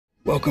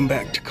Welcome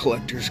back to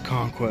Collector's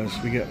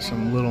Conquest. We got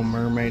some Little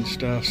Mermaid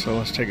stuff, so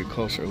let's take a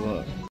closer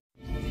look.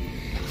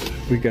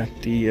 We got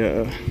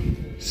the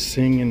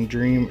Sing and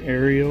Dream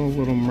Ariel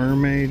Little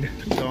Mermaid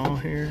doll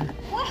here.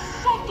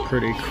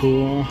 Pretty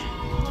cool.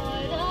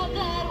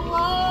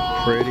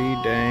 Pretty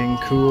dang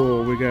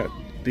cool. We got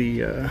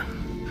the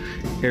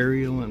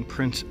Ariel and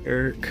Prince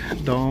Eric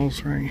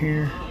dolls right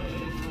here.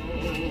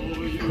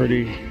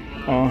 Pretty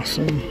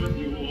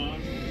awesome.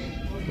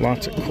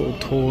 Lots of cool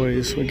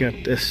toys. We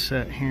got this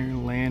set here,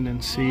 Land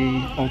and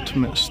Sea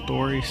Ultimate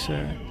Story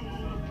set.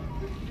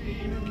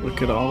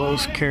 Look at all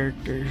those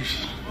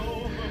characters.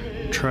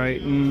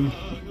 Triton,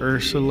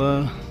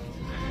 Ursula,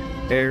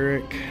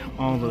 Eric,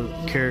 all the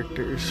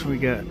characters. We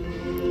got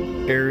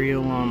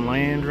Ariel on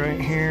land right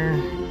here,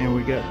 and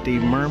we got the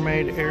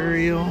Mermaid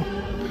Ariel.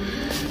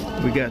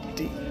 We got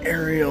the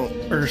Ariel,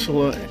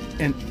 Ursula,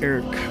 and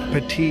Eric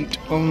Petite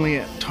only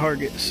at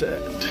Target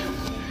set.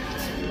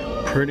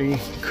 Pretty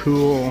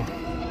cool.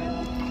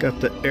 Got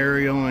the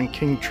Ariel and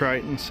King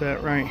Triton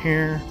set right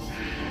here.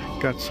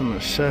 Got some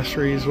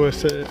accessories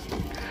with it.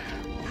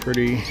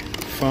 Pretty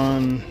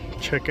fun.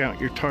 Check out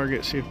your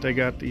Target, see if they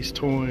got these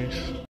toys.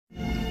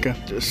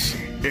 Got this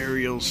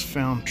Ariel's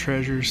Found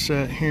Treasure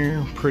set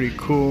here. Pretty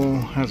cool.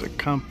 Has a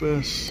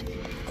compass.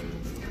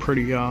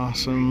 Pretty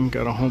awesome.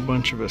 Got a whole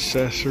bunch of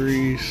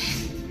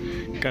accessories.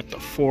 Got the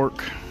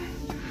fork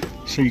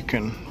so you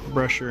can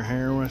brush your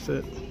hair with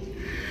it.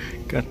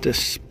 Got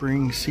this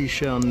spring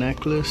seashell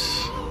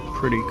necklace.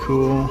 Pretty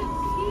cool.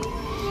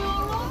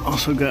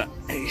 Also got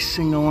a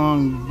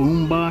sing-along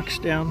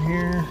boombox down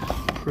here.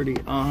 Pretty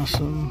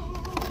awesome.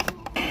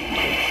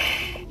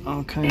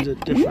 All kinds of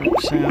different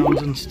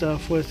sounds and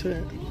stuff with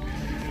it.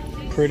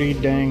 Pretty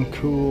dang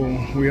cool.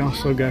 We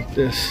also got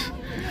this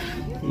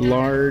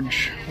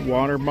large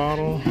water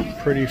bottle.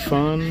 Pretty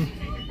fun.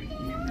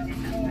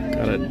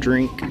 Got a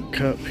drink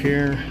cup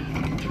here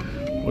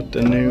with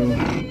the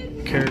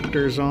new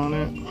characters on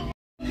it.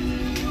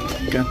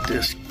 Got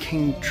this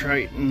King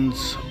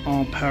Triton's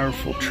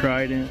all-powerful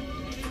Trident.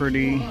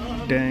 Pretty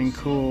dang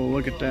cool.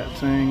 Look at that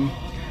thing.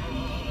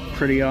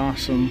 Pretty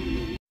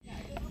awesome.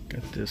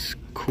 Got this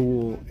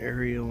cool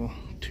Ariel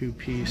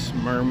two-piece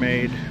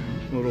mermaid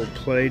little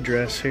play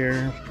dress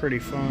here. Pretty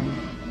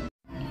fun.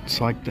 It's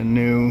like the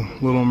new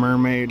Little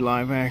Mermaid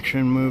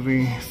live-action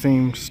movie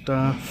themed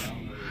stuff.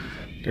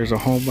 There's a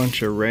whole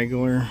bunch of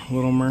regular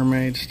Little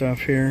Mermaid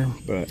stuff here,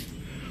 but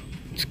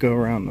let's go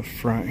around the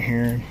front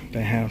here.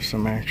 They have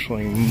some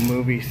actually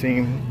movie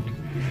themed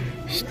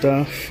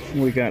stuff.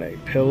 We got a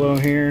pillow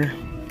here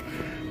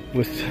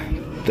with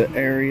the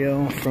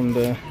Ariel from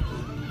the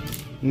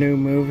new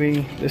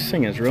movie. This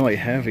thing is really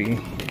heavy.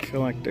 I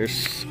feel like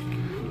there's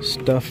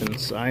stuff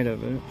inside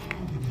of it.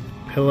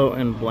 Pillow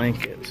and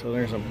blanket. So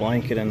there's a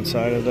blanket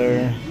inside of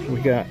there.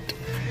 We got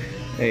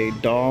a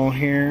doll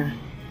here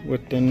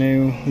with the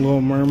new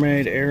Little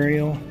Mermaid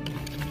Ariel.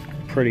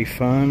 Pretty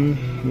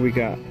fun. We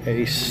got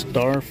a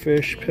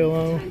starfish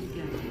pillow.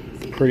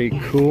 Pretty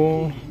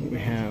cool. We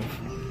have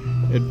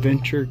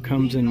Adventure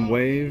Comes in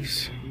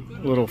Waves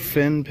little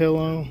fin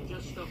pillow.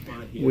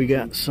 We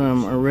got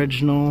some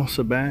original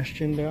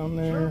Sebastian down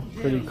there.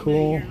 Pretty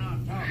cool.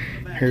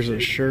 Here's a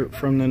shirt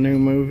from the new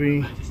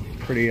movie.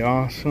 Pretty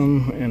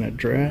awesome. And a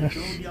dress.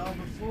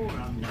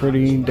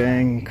 Pretty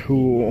dang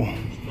cool.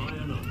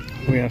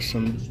 We have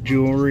some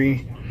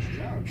jewelry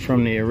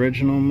from the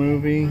original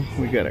movie.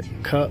 We got a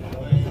cup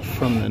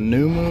from the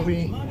new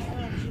movie.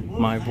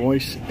 My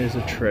Voice is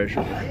a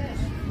Treasure.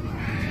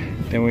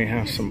 Then we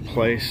have some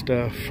play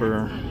stuff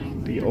for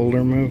the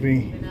older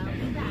movie.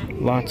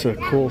 Lots of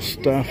cool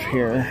stuff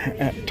here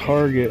at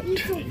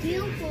Target.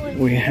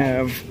 We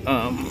have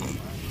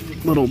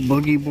little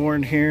boogie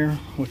board here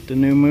with the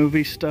new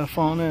movie stuff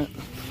on it.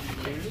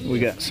 We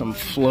got some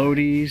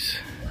floaties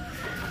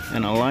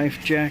and a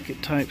life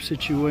jacket type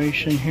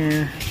situation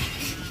here.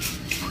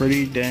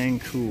 Pretty dang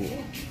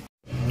cool.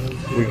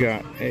 We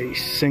got a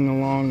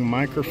sing-along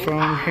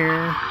microphone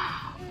here.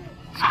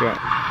 It's got,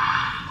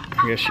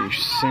 I guess you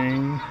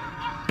sing,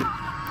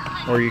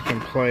 or you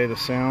can play the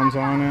sounds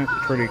on it.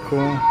 Pretty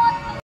cool.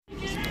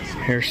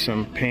 Here's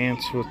some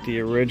pants with the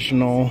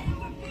original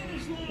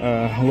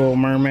Little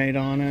Mermaid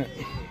on it.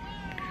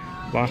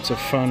 Lots of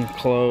fun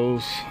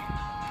clothes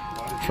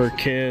for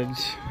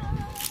kids.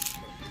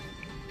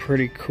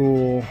 Pretty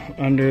cool.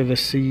 Under the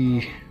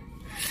Sea.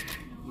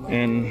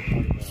 And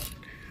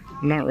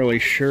I'm not really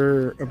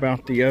sure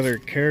about the other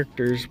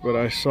characters, but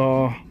I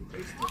saw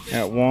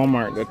at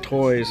Walmart the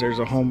toys, there's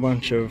a whole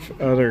bunch of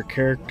other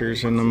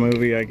characters in the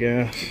movie, I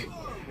guess.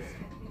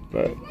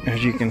 But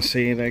as you can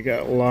see, they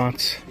got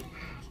lots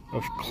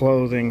of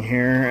clothing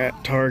here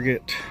at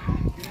Target.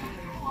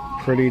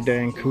 Pretty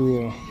dang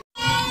cool.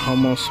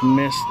 Almost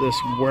missed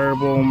this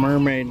wearable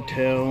mermaid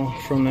tail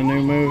from the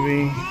new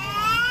movie.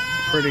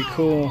 Pretty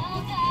cool.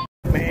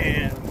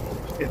 Man,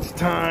 it's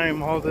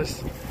time. All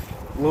this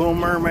Little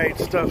Mermaid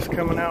stuff's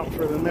coming out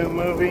for the new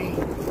movie.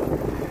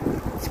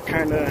 It's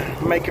kind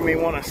of making me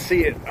want to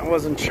see it. I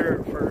wasn't sure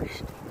at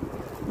first,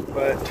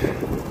 but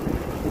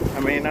I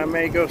mean, I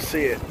may go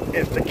see it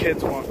if the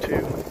kids want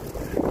to.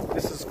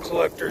 This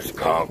Collectors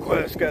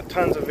Conquest. Got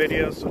tons of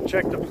videos, so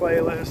check the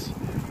playlist.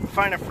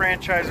 Find a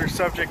franchise or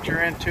subject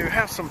you're into.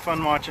 Have some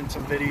fun watching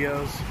some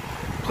videos.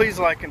 Please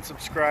like and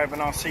subscribe,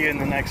 and I'll see you in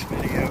the next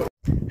video.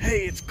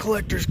 Hey, it's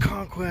Collectors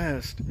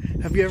Conquest.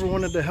 Have you ever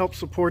wanted to help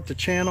support the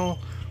channel?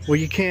 Well,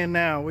 you can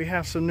now. We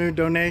have some new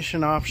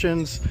donation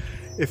options.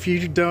 If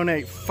you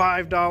donate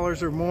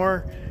 $5 or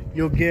more,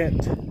 you'll get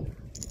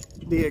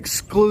the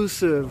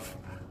exclusive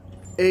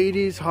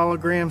 80s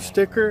hologram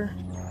sticker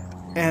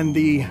and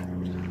the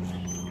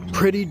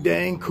pretty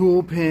dang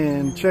cool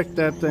pin. Check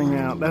that thing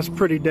out. That's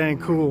pretty dang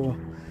cool.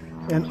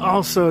 And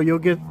also you'll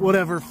get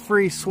whatever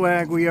free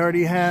swag we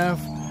already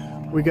have.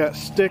 We got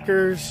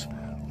stickers,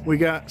 we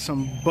got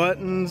some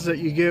buttons that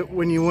you get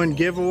when you win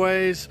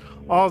giveaways.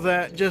 All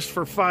that just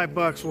for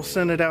 $5. We'll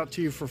send it out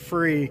to you for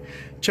free.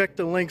 Check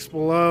the links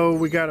below.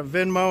 We got a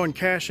Venmo and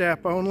Cash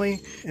App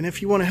only. And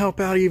if you want to help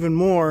out even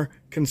more,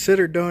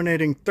 consider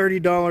donating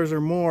 $30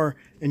 or more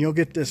and you'll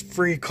get this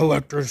free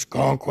Collectors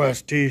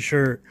Conquest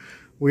t-shirt.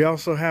 We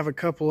also have a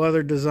couple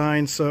other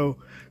designs, so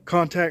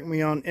contact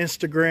me on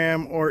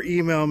Instagram or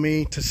email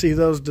me to see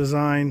those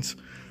designs.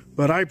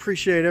 But I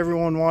appreciate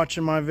everyone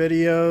watching my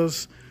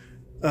videos.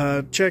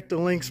 Check the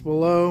links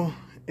below.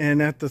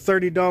 And at the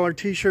 $30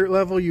 t-shirt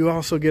level, you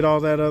also get all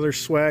that other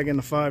swag in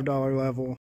the $5 level.